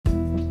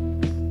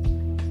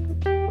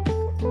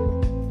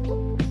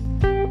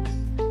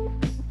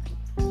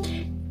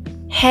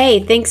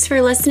Hey, thanks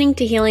for listening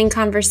to Healing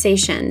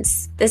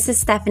Conversations. This is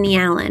Stephanie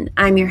Allen.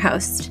 I'm your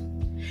host.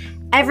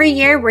 Every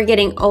year we're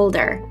getting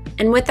older,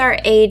 and with our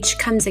age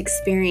comes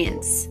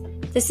experience.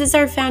 This is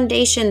our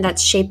foundation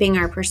that's shaping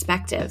our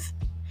perspective.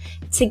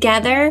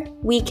 Together,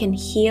 we can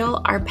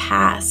heal our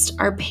past,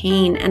 our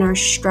pain, and our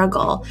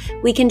struggle.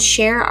 We can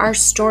share our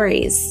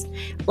stories.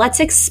 Let's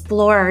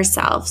explore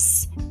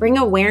ourselves, bring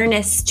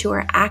awareness to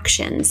our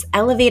actions,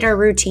 elevate our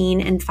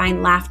routine, and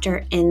find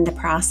laughter in the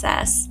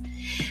process.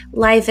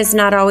 Life is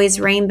not always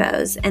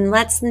rainbows, and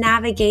let's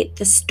navigate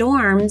the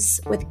storms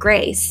with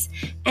grace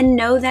and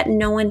know that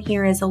no one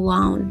here is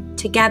alone.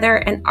 Together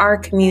in our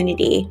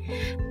community,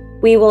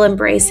 we will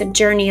embrace a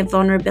journey of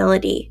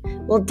vulnerability.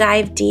 We'll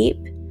dive deep,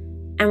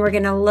 and we're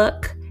going to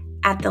look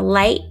at the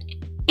light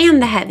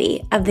and the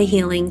heavy of the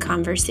healing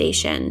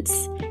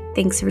conversations.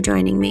 Thanks for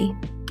joining me.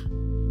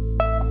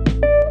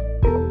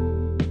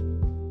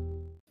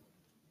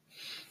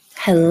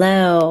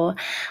 Hello,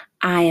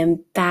 I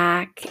am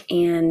back,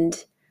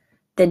 and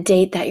the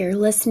date that you're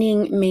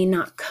listening may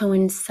not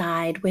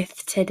coincide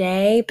with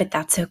today, but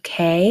that's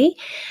okay.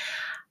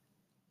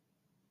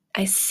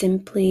 I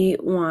simply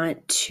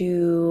want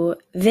to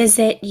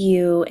visit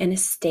you in a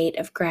state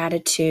of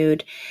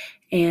gratitude.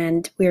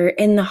 And we're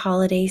in the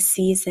holiday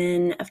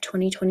season of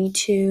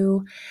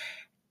 2022,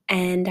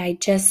 and I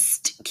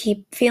just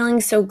keep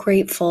feeling so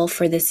grateful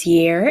for this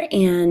year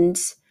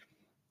and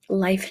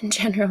life in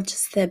general,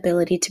 just the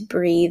ability to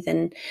breathe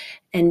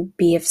and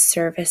be of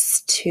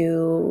service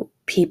to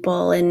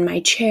people in my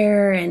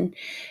chair and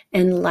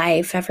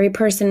life. Every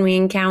person we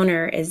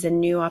encounter is a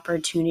new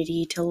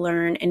opportunity to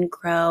learn and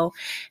grow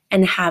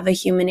and have a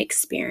human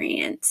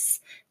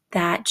experience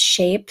that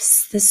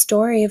shapes the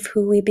story of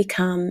who we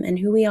become and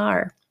who we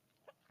are.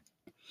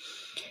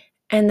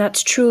 And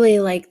that's truly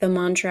like the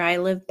mantra I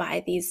live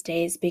by these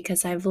days,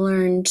 because I've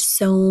learned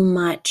so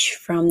much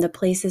from the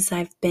places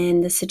I've been,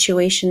 the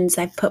situations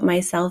I've put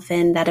myself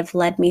in that have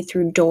led me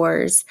through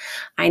doors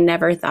I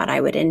never thought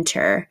I would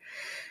enter.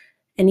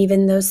 And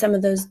even though some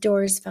of those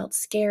doors felt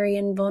scary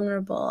and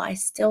vulnerable, I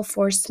still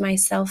forced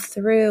myself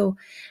through.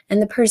 And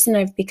the person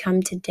I've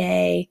become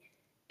today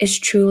is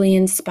truly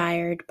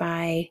inspired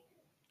by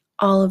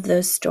all of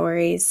those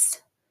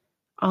stories,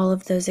 all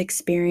of those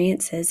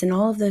experiences, and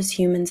all of those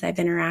humans I've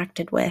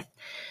interacted with.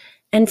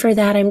 And for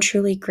that, I'm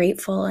truly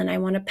grateful. And I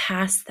want to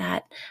pass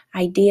that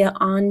idea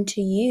on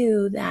to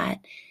you that,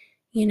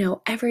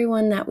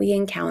 everyone that we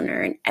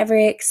encounter and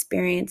every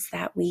experience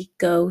that we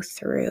go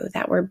through,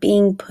 that we're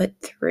being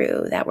put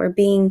through, that we're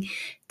being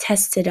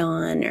tested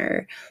on,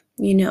 or,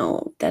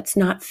 that's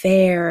not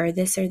fair, or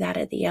this or that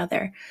or the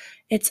other,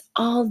 it's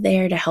all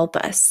there to help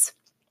us.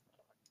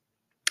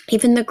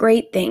 Even the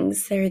great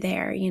things, they're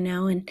there,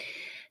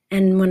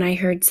 And when I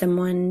heard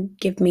someone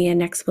give me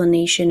an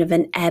explanation of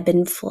an ebb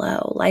and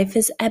flow, life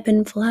is ebb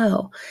and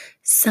flow.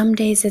 Some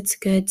days it's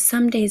good,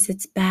 some days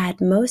it's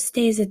bad, most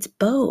days it's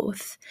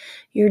both.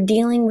 You're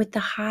dealing with the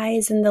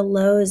highs and the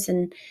lows,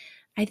 and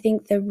I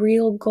think the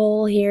real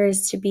goal here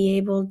is to be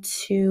able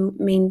to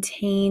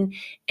maintain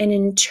an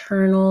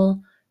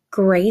internal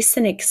grace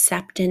and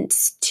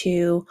acceptance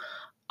to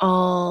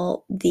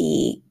all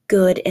the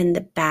good and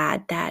the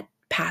bad that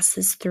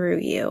passes through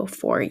you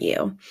for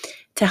you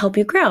to help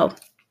you grow.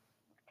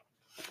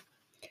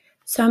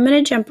 So I'm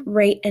going to jump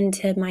right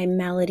into my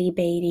Melody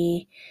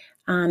Beatty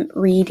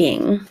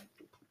reading,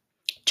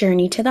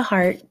 Journey to the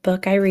Heart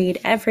book I read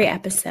every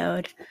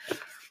episode,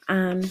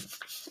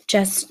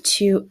 just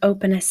to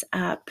open us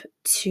up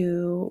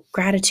to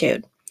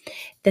gratitude.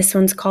 This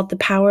one's called The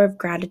Power of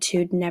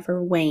Gratitude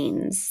Never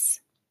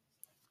Wanes.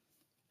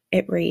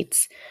 It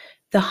reads,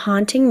 "The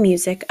haunting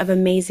music of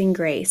Amazing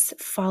Grace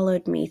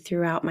followed me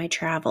throughout my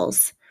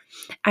travels.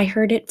 I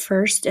heard it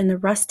first in the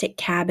rustic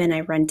cabin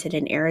I rented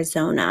in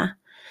Arizona.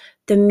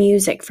 The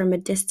music from a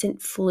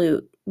distant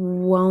flute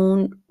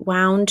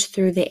wound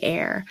through the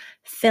air,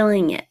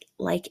 filling it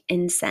like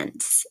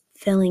incense,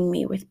 filling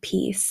me with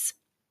peace.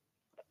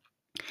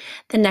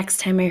 The next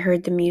time I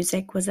heard the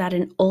music was at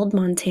an old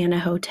Montana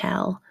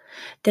hotel.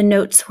 The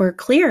notes were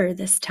clearer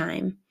this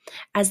time,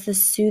 as the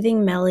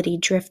soothing melody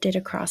drifted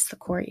across the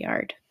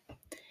courtyard.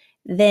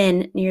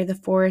 Then, near the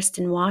forest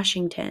in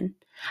Washington,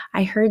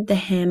 I heard the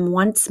hymn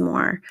once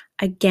more,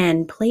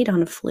 again played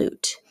on a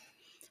flute.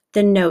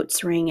 The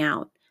notes rang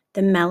out.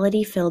 The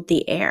melody filled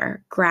the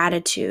air.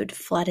 Gratitude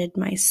flooded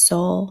my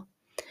soul.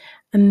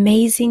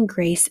 Amazing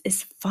Grace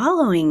is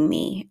following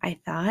me, I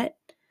thought.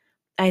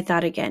 I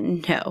thought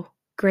again, no,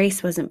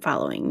 Grace wasn't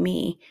following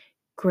me.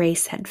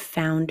 Grace had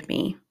found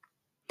me.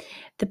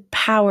 The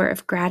power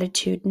of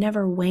gratitude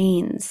never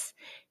wanes.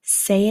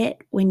 Say it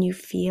when you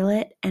feel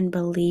it and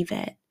believe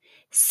it.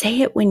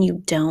 Say it when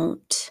you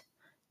don't.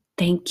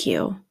 Thank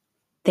you.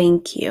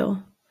 Thank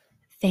you.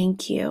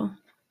 Thank you.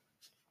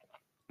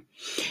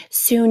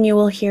 Soon you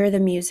will hear the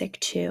music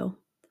too.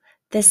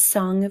 This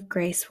song of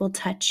grace will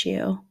touch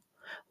you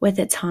with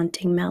its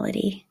haunting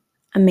melody.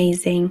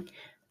 Amazing,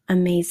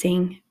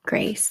 amazing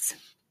grace."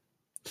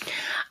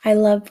 I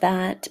love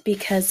that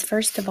because,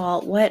 first of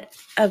all, what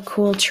a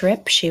cool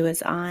trip she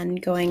was on,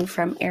 going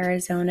from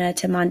Arizona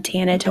to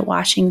Montana to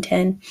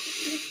Washington.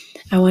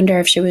 I wonder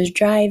if she was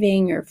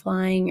driving or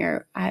flying,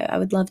 or I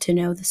would love to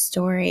know the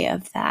story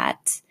of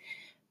that.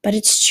 But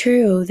it's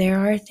true, there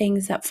are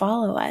things that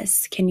follow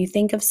us. Can you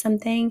think of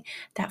something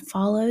that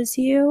follows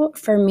you?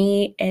 For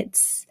me,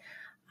 it's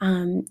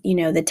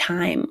the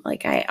time.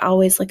 Like, I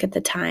always look at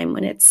the time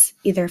when it's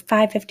either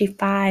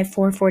 5:55,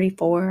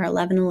 4:44,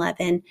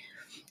 11:11.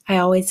 I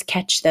always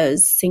catch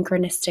those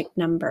synchronistic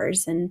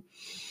numbers, and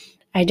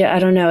I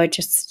don't know,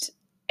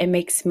 it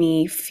makes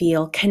me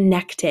feel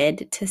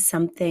connected to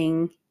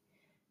something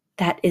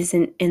that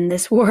isn't in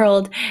this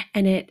world,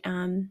 and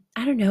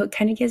I don't know, it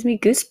kind of gives me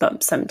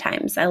goosebumps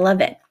sometimes. I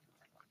love it.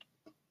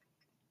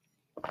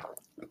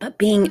 But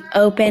being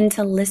open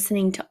to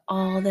listening to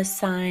all the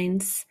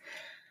signs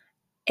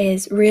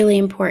is really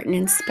important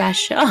and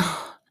special.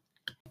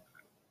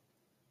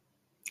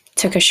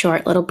 Took a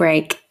short little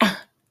break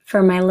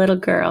for my little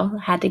girl.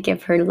 Had to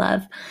give her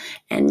love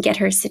and get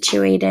her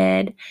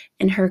situated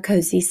in her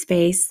cozy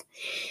space.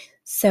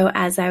 So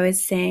as I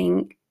was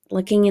saying,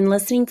 looking and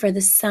listening for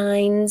the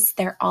signs,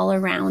 they're all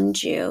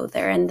around you.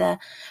 They're in the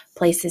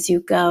places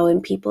you go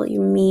and people you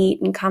meet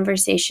and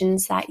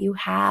conversations that you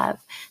have.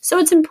 So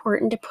it's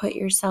important to put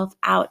yourself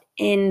out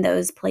in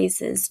those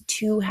places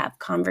to have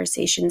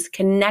conversations,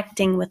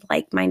 connecting with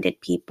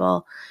like-minded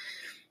people.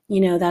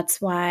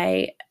 That's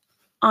why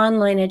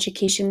online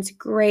education's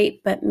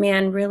great, but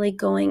man, really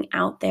going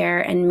out there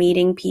and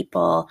meeting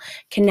people,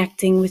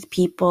 connecting with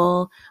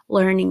people,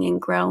 learning and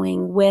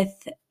growing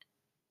with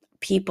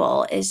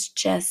people is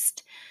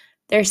just,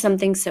 there's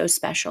something so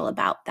special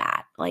about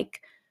that.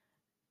 Like,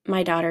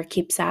 my daughter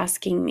keeps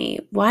asking me,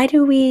 why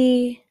do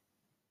we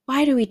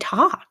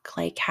talk?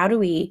 Like, how do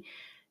we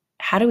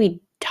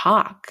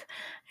talk?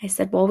 I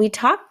said, well, we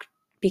talk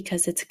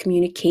because it's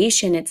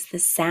communication, it's the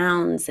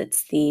sounds,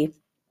 it's the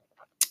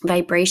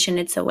vibration,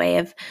 it's a way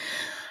of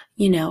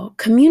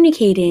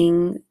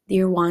communicating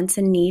your wants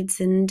and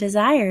needs and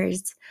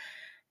desires.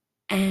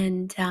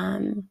 And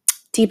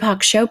Deepak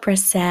Chopra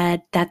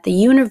said that the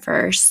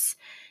universe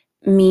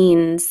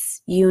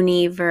means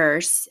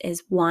universe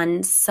is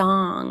one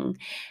song,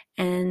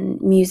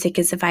 and music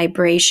is a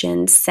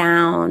vibration,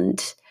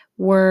 sound,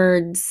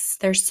 words,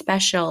 they're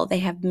special, they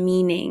have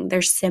meaning,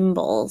 they're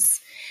symbols.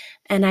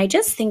 And I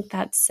just think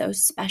that's so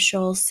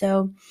special.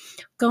 So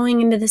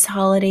going into this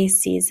holiday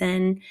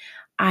season,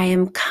 I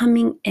am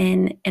coming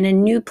in a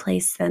new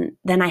place than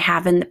I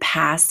have in the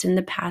past. In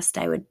the past,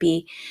 I would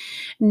be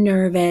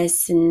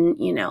nervous and,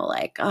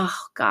 like, oh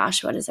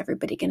gosh, what is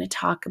everybody going to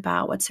talk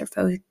about? What's their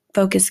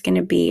focus going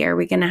to be? Are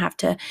we going to have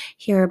to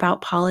hear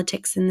about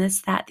politics and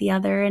this, that, the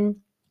other? And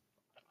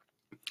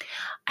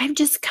I've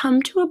just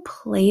come to a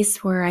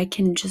place where I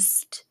can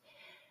just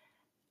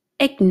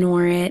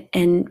ignore it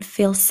and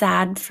feel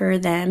sad for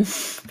them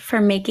for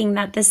making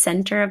that the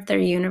center of their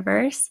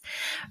universe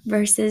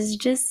versus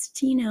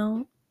just,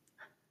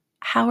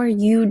 how are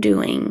you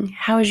doing?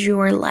 How is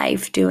your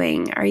life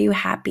doing? Are you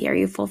happy? Are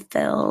you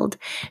fulfilled?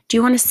 Do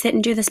you want to sit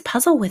and do this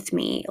puzzle with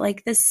me?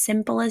 Like, the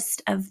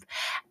simplest of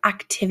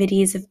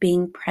activities of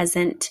being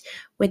present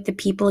with the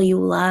people you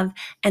love,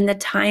 and the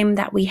time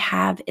that we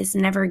have is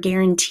never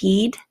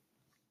guaranteed.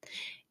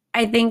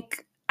 I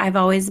think I've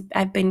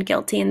been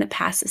guilty in the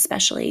past,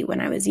 especially when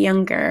I was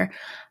younger,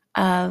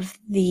 of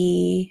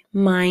the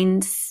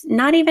minds,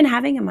 not even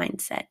having a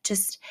mindset,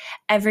 just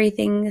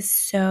everything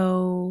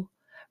so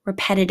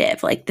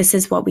repetitive. Like, this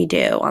is what we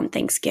do on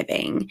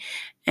Thanksgiving.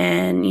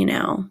 And,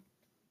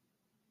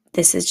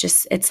 this is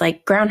just, it's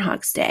like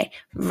Groundhog's Day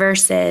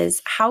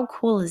versus how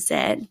cool is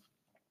it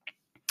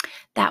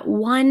that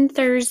one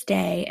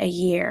Thursday a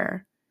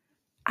year,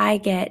 I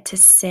get to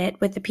sit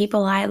with the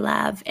people I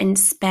love and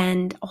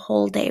spend a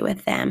whole day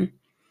with them.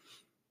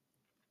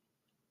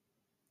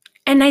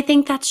 And I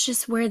think that's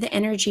just where the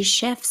energy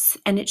shifts,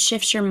 and it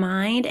shifts your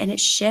mind, and it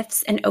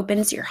shifts and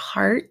opens your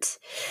heart.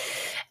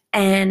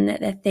 And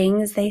the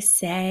things they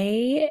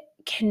say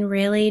can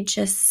really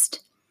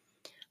just,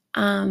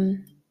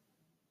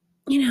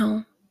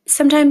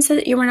 sometimes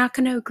we're not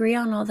going to agree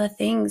on all the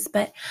things,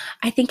 but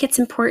I think it's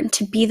important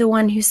to be the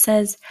one who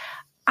says,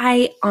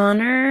 I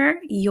honor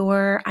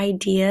your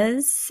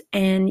ideas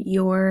and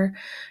your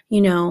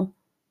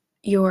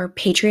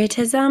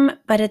patriotism,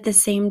 but at the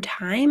same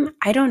time,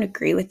 I don't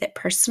agree with it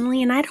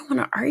personally, and I don't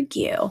want to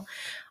argue.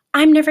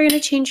 I'm never going to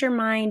change your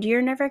mind.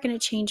 You're never going to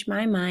change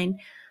my mind.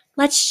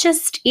 Let's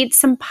just eat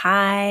some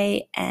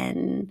pie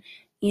and,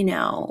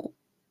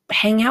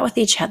 hang out with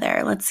each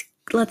other.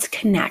 Let's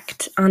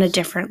connect on a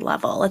different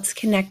level. Let's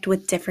connect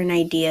with different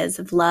ideas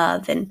of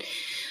love and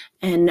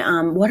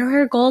what are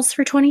our goals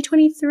for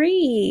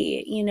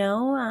 2023?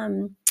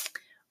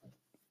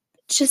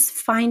 Just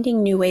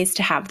finding new ways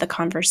to have the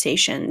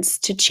conversations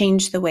to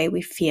change the way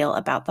we feel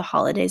about the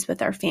holidays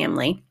with our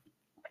family.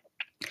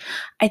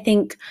 I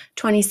think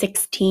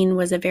 2016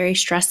 was a very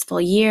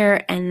stressful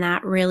year, and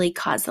that really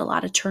caused a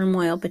lot of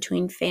turmoil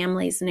between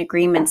families and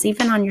agreements,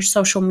 even on your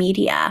social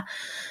media.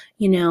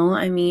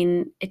 I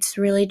mean, it's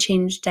really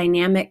changed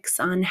dynamics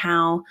on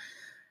how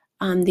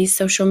these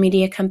social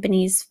media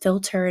companies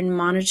filter and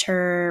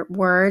monitor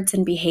words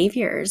and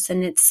behaviors.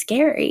 And it's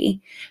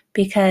scary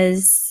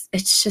because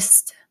it's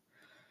just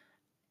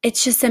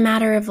a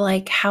matter of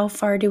like, how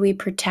far do we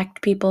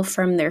protect people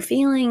from their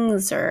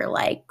feelings, or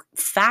like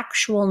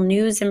factual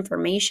news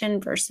information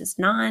versus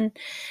non,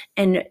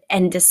 and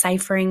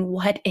deciphering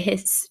what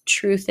is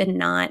truth and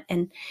not.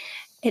 And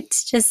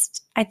it's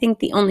just, I think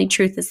the only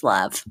truth is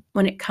love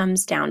when it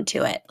comes down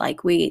to it.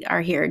 Like, we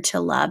are here to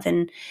love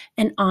and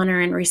honor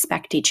and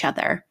respect each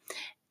other.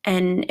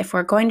 And if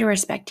we're going to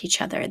respect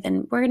each other,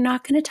 then we're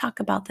not going to talk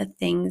about the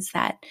things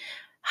that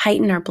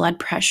heighten our blood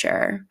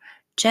pressure.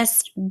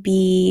 Just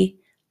be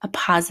a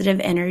positive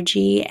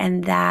energy,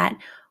 and that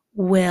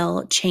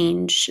will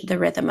change the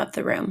rhythm of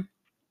the room.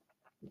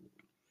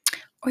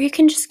 Or you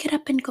can just get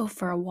up and go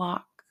for a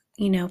walk.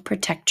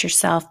 Protect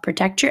yourself,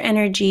 protect your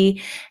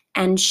energy,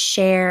 and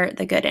share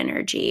the good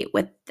energy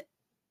with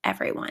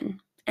everyone.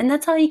 And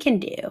that's all you can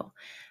do.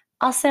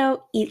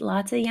 Also, eat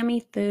lots of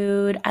yummy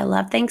food. I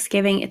love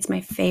Thanksgiving. It's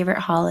my favorite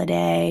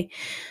holiday.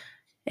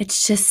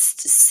 It's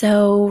just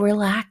so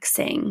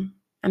relaxing.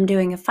 I'm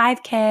doing a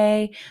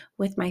 5K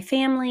with my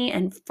family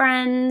and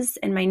friends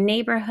in my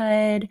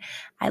neighborhood.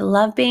 I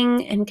love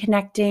being and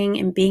connecting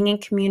and being in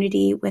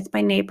community with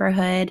my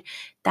neighborhood.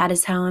 That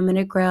is how I'm going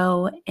to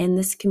grow in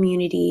this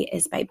community,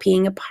 is by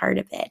being a part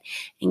of it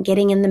and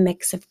getting in the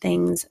mix of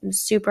things. I'm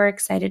super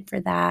excited for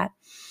that.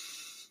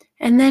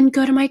 And then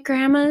go to my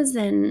grandma's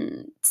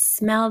and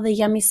smell the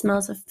yummy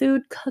smells of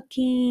food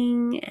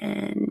cooking,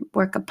 and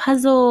work a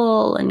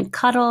puzzle and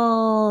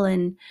cuddle.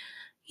 And,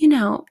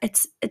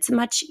 it's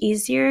much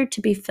easier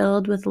to be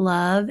filled with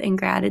love and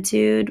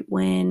gratitude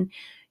when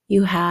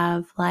you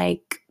have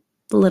like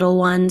little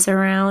ones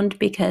around,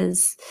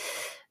 because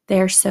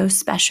they're so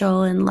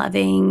special and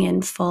loving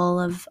and full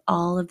of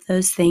all of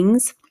those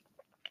things.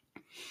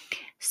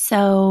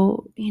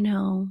 So,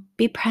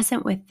 be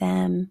present with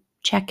them,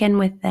 check in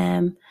with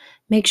them,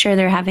 make sure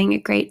they're having a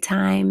great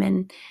time.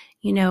 And,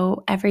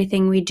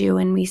 everything we do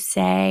and we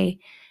say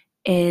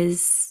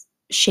is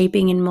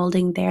shaping and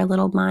molding their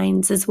little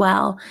minds as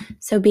well.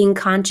 So being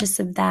conscious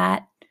of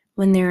that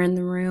when they're in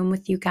the room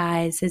with you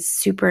guys is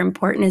super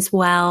important as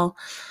well.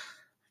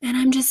 And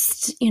I'm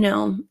just,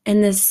 in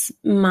this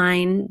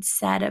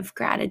mindset of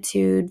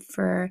gratitude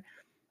for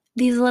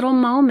these little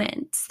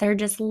moments. They're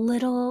just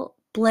little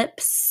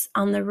blips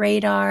on the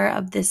radar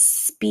of this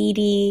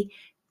speedy,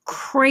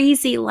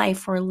 crazy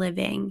life we're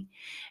living.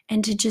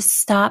 And to just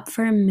stop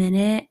for a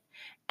minute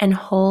and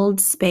hold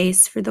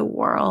space for the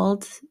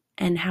world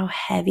and how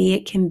heavy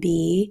it can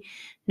be,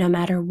 no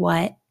matter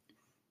what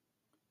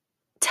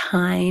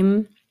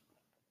time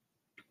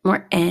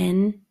we're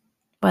in,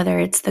 whether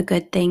it's the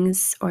good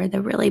things or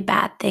the really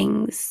bad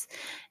things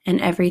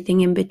and everything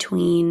in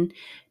between.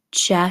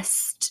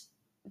 Just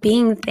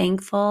being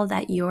thankful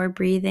that you're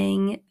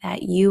breathing,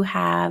 that you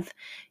have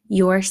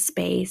your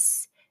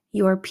space,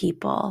 your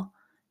people,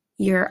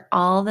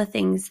 all the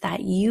things that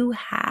you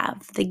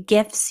have, the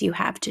gifts you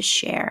have to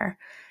share.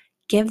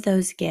 Give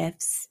those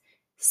gifts,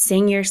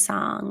 sing your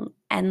song,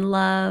 and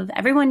love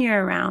everyone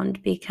you're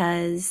around,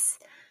 because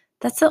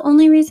that's the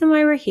only reason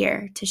why we're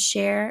here, to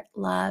share,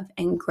 love,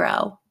 and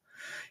grow.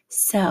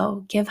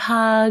 So give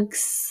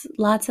hugs,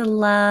 lots of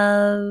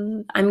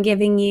love. I'm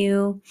giving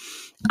you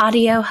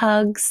audio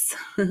hugs.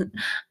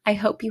 I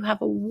hope you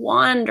have a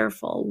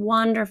wonderful,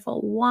 wonderful,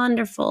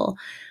 wonderful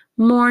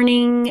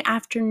morning,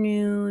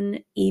 afternoon,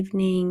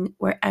 evening,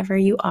 wherever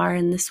you are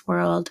in this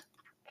world.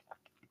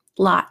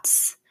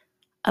 Lots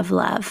of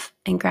love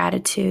and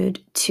gratitude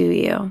to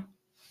you.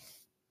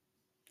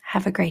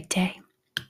 Have a great day.